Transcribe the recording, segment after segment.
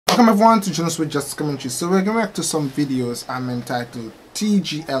Welcome everyone to Junosuede Just Commentary. So we're going to react to some videos I'm entitled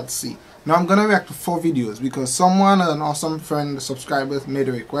TGLC. Now I'm going to react to 4 videos because someone, an awesome friend, subscriber, made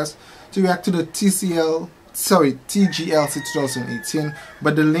a request to react to the TGLC 2018,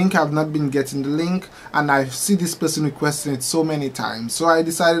 but the link, I've not been getting the link, and I see this person requesting it so many times. So I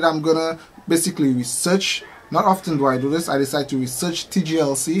decided I'm going to basically research. Not often do I do this. I decided to research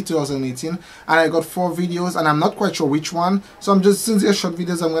TGLC 2018 and I got 4 videos and I'm not quite sure which one. So since they're short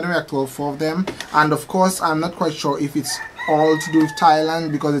videos, I'm going to react to all 4 of them. And of course, I'm not quite sure if it's all to do with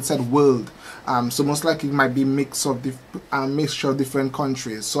Thailand because it said world. So most likely it might be mixture of different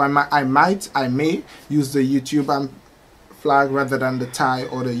countries. So I may use the YouTube flag rather than the Thai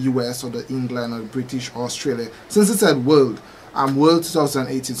or the US or the England or the British or Australia. Since it said world. World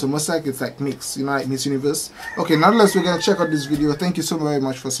 2018, so most likely it's like mix, you know, like Miss Universe. Okay, nonetheless, we're gonna check out this video. Thank you so very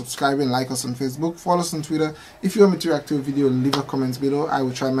much for subscribing. Like us on Facebook, follow us on Twitter. If you want me to react to a video, leave a comment below. I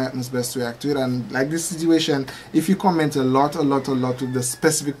will try my utmost best to react to it. And like this situation, if you comment a lot with the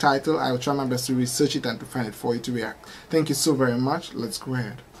specific title, I will try my best to research it and to find it for you to react. Thank you so very much. Let's go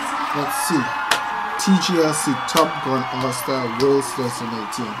ahead. Let's see. TGLC Top Gun All-Star World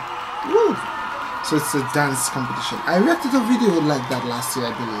 2018. Woo! So it's a dance competition. I reacted to a video like that last year,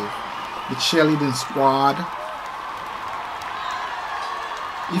 I believe. The cheerleading squad.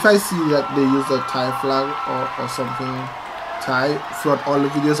 If I see that they use a Thai flag or something Thai throughout all the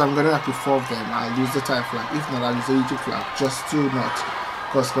videos, I'm going to have to 4 of them. I'll use the Thai flag. If not, I'll use the YouTube flag just to not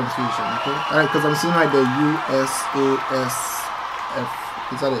cause confusion. Okay? Alright, because I'm seeing like the USASF.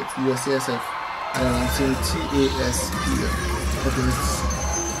 Is that it? USASF. And then I'm seeing TASP. Okay, let's.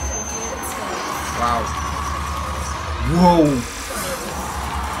 Wow. Whoa.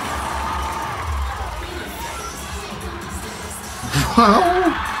 Wow.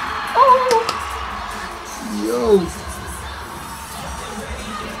 Oh. Yo.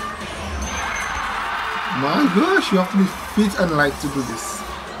 My gosh, you have to be fit and light to do this.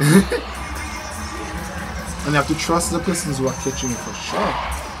 And you have to trust the persons who are catching you for sure.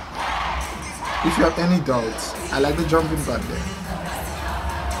 If you have any doubts, I like the jumping part there.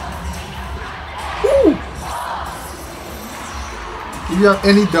 Woo! If you have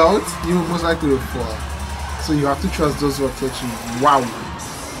any doubt, you will most likely will fall. So you have to trust those who are catching you. Wow!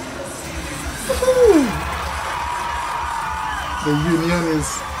 Woo! The union is...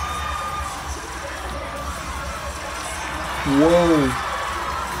 Whoa!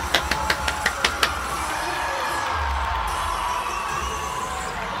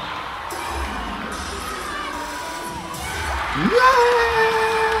 Yay!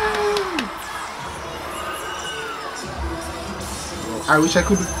 I wish I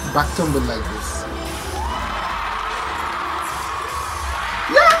could back tumble like this.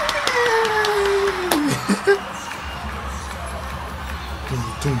 Yay! Dum,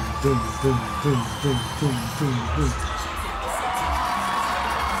 dum, dum, dum, dum, dum, dum, dum, dum.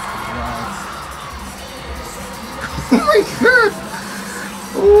 Wow. Oh my god!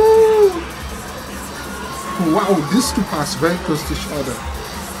 Oh! Wow, these two pass very close to each other.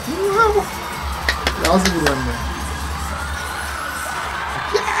 Wow! That was a good one there.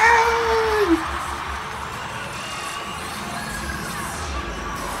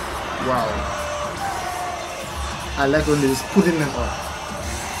 Wow. I like when they're just putting them up.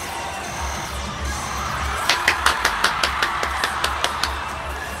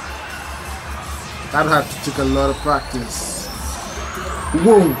 That would have to take a lot of practice.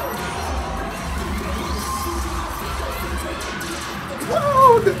 Whoa!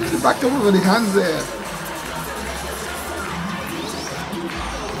 Whoa! They backed up over the hands there.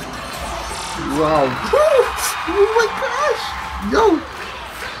 Wow. Oh my gosh! Yo!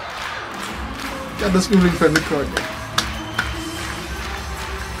 Got this moving from the corner.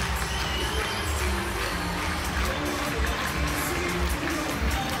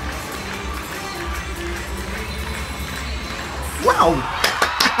 Wow!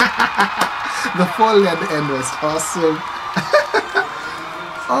 The fall at the end was awesome.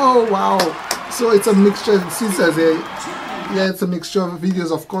 Oh wow! So it's a mixture. Since it's a mixture of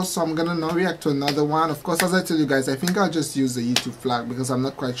videos, of course. So I'm gonna now react to another one. Of course, as I tell you guys, I think I'll just use the YouTube flag because I'm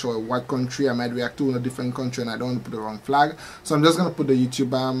not quite sure what country I might react to in a different country, and I don't want to put the wrong flag. So I'm just gonna put the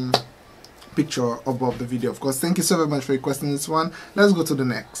YouTube picture above the video. Of course, thank you so very much for requesting this one. Let's go to the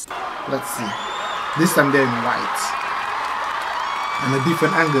next. Let's see. This time they're in white and a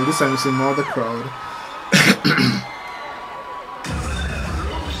different angle. This time you see more of the crowd.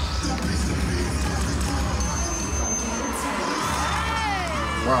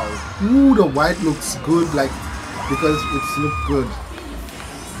 Wow. Ooh, the white looks good, like, because it's looked good.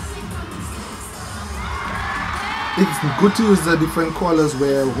 It's good to use the different colors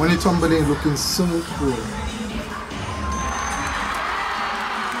where when you tumble in, looking so cool.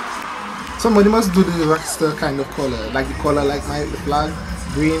 Somebody must do the rockstar kind of color, like the color like the flag,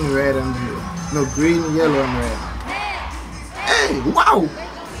 green, red, and blue. No, green, yellow, and red. Hey, wow!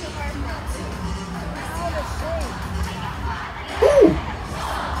 Ooh!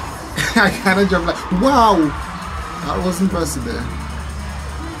 I kind of jumped like, wow! That was impressive there.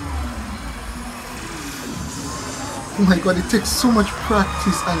 Oh my god, it takes so much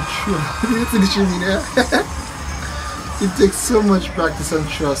practice and trust. Did you see the shimmy there? It takes so much practice and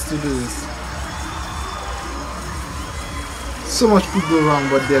trust to do this. So much could go wrong,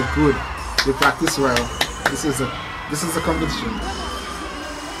 but they're good. They practice well. This is a competition.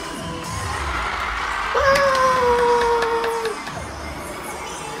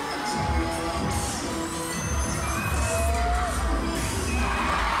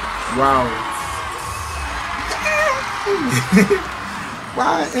 Wow.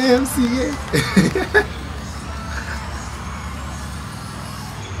 YMCA.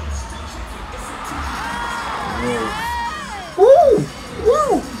 Woo!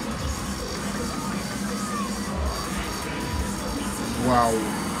 Woo! Wow.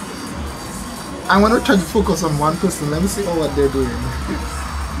 I want to try to focus on one person. Let me see what they're doing.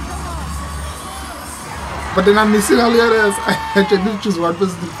 But then I'm missing all the others. I tried to choose one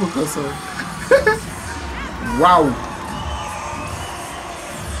person to focus on. Wow.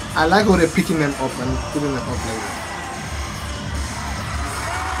 I like how they're picking them up and putting them up like that.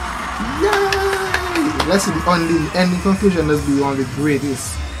 Yay! Let's see the ending conclusion. Let's be one of the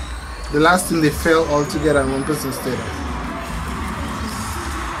greatest. The last team, they fell all together and one person stayed up.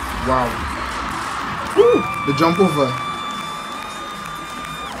 Wow. Woo! The jump over.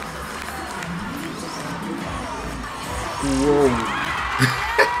 Whoa.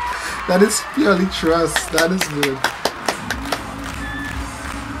 That is purely trust. That is good.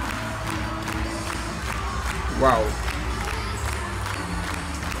 Wow.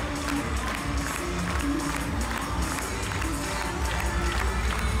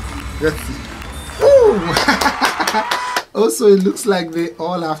 Let's see. Also, it looks like they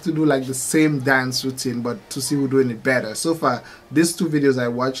all have to do like the same dance routine, but to see who's doing it better. So far, these two videos I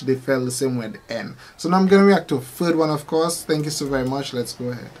watched, they felt the same way at the end. So now I'm going to react to a third one, of course. Thank you so very much. Let's go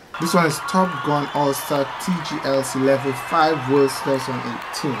ahead. This one is Top Gun All-Star TGLC Level 5 World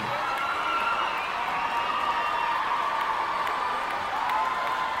 2018.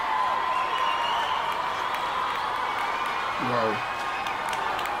 Wow.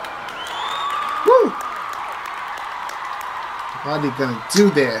 Woo! What are they gonna do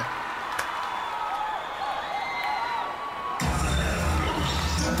there?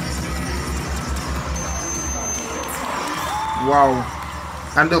 Wow.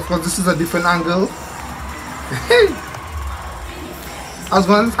 And of course this is a different angle. I was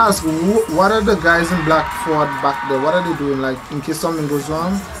going to ask, what are the guys in black forward back there? What are they doing, like in case something goes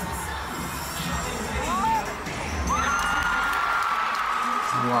wrong?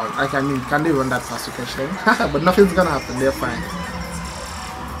 Wow, I mean, can they run that fast to catch them? But nothing's gonna happen, they're fine.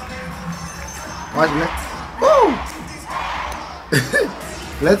 Watch me. Woo!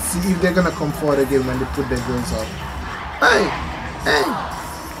 Let's see if they're gonna come forward again when they put their guns up. Hey! Hey!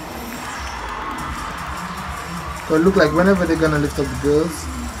 So it look like whenever they're gonna lift up the girls,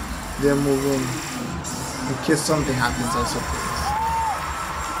 they're moving in case something happens or something.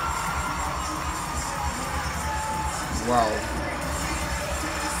 Wow.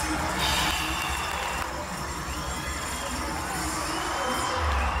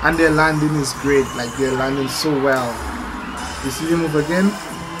 And their landing is great, like they're landing so well. You see them move again?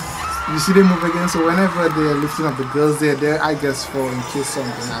 You see them move again? So whenever they're lifting up the girls, they're there, I guess, for in case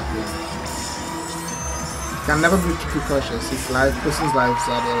something happens. Can never be too cautious. It's life, person's lives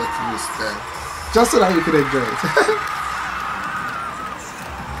are there to risk there. Just so that you can enjoy it.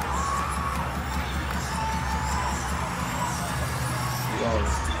 Wow.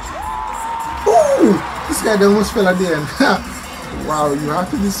 Ooh! This guy almost fell at the end. Wow, you have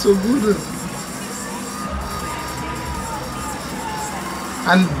to be so good.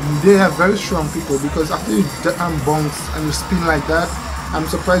 And they are very strong people, because after you bounce and you spin like that, I'm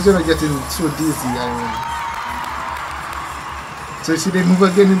surprised you're not getting so dizzy. I mean, so you see they move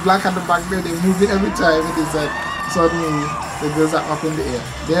again in black at the back there, they move it every time. It is like suddenly the girls are up in the air.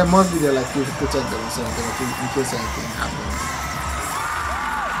 There must be there like you to protect them or something in case anything happens.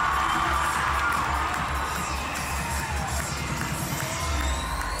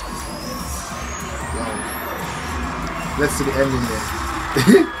 Let's see the ending there.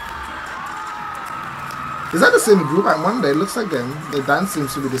 Is that the same group? I wonder. It looks like them. The dance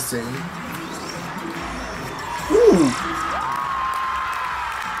seems to be the same. Ooh.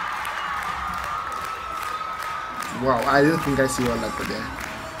 Wow, I didn't think I see all that there.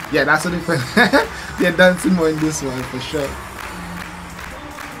 Yeah, that's a different. They're dancing more in this one for sure.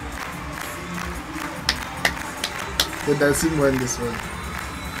 They're dancing more in this one.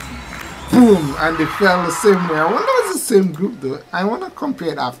 Boom, and they fell the same way. I wonder if it's the same group though. I want to compare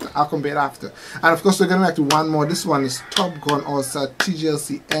it after. I'll compare it after. And of course, we're going to one more. This one is Top Gun All-Star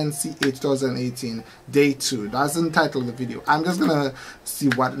TGLC NCA 2018 Day 2. That's the title of the video. I'm just going to see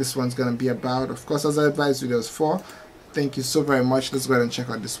what this one's going to be about. Of course, as I advised videos for. Thank you so very much. Let's go ahead and check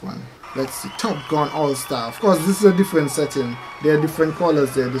out this one. Let's see. Top Gun All-Star. Of course, this is a different setting. There are different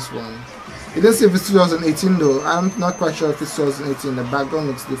colors there, this one. It doesn't say if it's 2018 though. I'm not quite sure if it's 2018. The background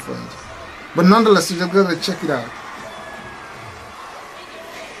looks different. But nonetheless, we're just going to check it out.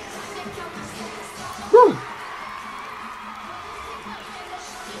 Woo!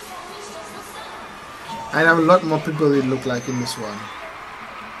 I have a lot more people it look like in this one.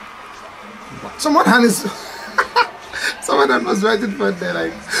 Someone hand is... Someone that was right in front there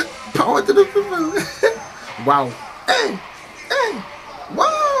like, power to the people. Wow. Hey! Hey!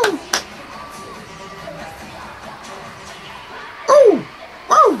 Wow! Oh!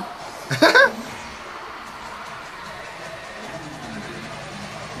 Wow!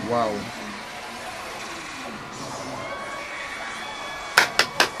 Wow.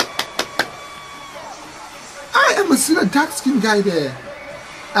 I am seeing a dark skin guy there.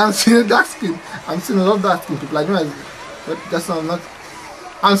 I'm seeing a dark skin. I'm seeing a lot of dark skin people. I know, but that's not.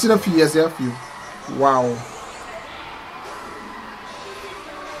 I'm seeing a few. Yes, there are a few. Wow.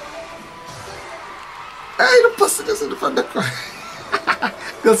 Hey, the person is in the front of the car.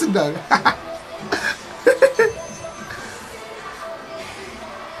 Go sit down.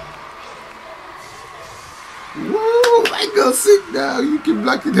 Whoa, I go sit down. You keep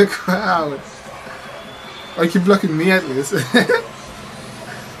blocking the crowd. Or you keep blocking me at least.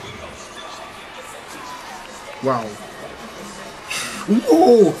 Wow.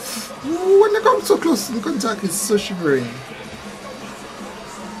 Whoa! When they come so close to the contact, it's so shivering.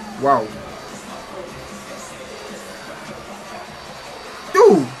 Wow.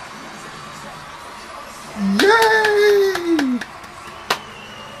 Ooh! Yay!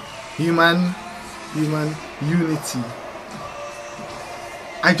 Human unity.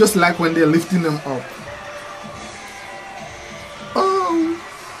 I just like when they're lifting them up. Oh!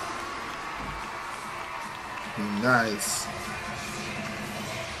 Nice.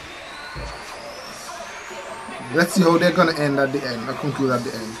 Let's see how they're gonna end at the end, or conclude at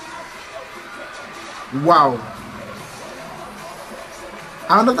the end. Wow.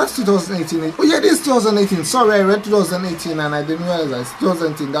 I don't know if that's 2018. Oh yeah, it is 2018. Sorry, I read 2018 and I didn't realize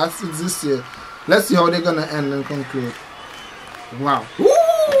 2018. That's this year. Let's see how they're gonna end and conclude. Wow.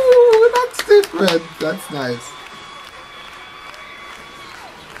 Ooh, that's different. That's nice.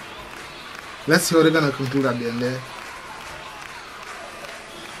 Let's see how they're gonna conclude at the end there.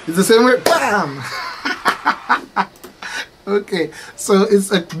 It's the same way. Bam! Okay, so it's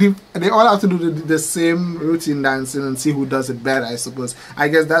they all have to do the same routine dancing and see who does it better, I suppose. I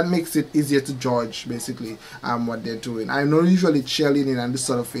guess that makes it easier to judge, basically, what they're doing. I know usually cheerleading and this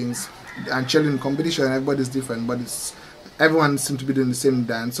sort of things, and cheerleading competition, everybody's different, but everyone seems to be doing the same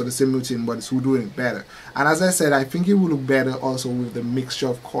dance or the same routine, but it's who's doing it better. And as I said, I think it will look better also with the mixture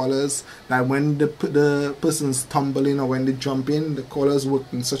of colors. That when the person's tumbling or when they jump in, the colors work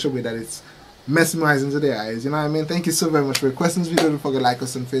in such a way that it's mesmerizing to their eyes. You know what I mean? Thank you so very much for requesting this video. Don't forget to like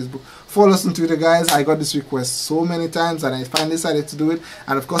us on Facebook, follow us on Twitter, guys. I got this request so many times and I finally decided to do it.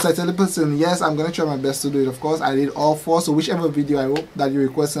 And of course I tell the person, yes, I'm gonna try my best to do it. Of course I did all 4, so whichever video I hope that you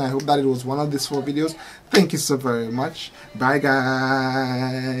requested, I hope that it was one of these 4 videos. Thank you so very much. Bye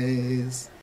guys.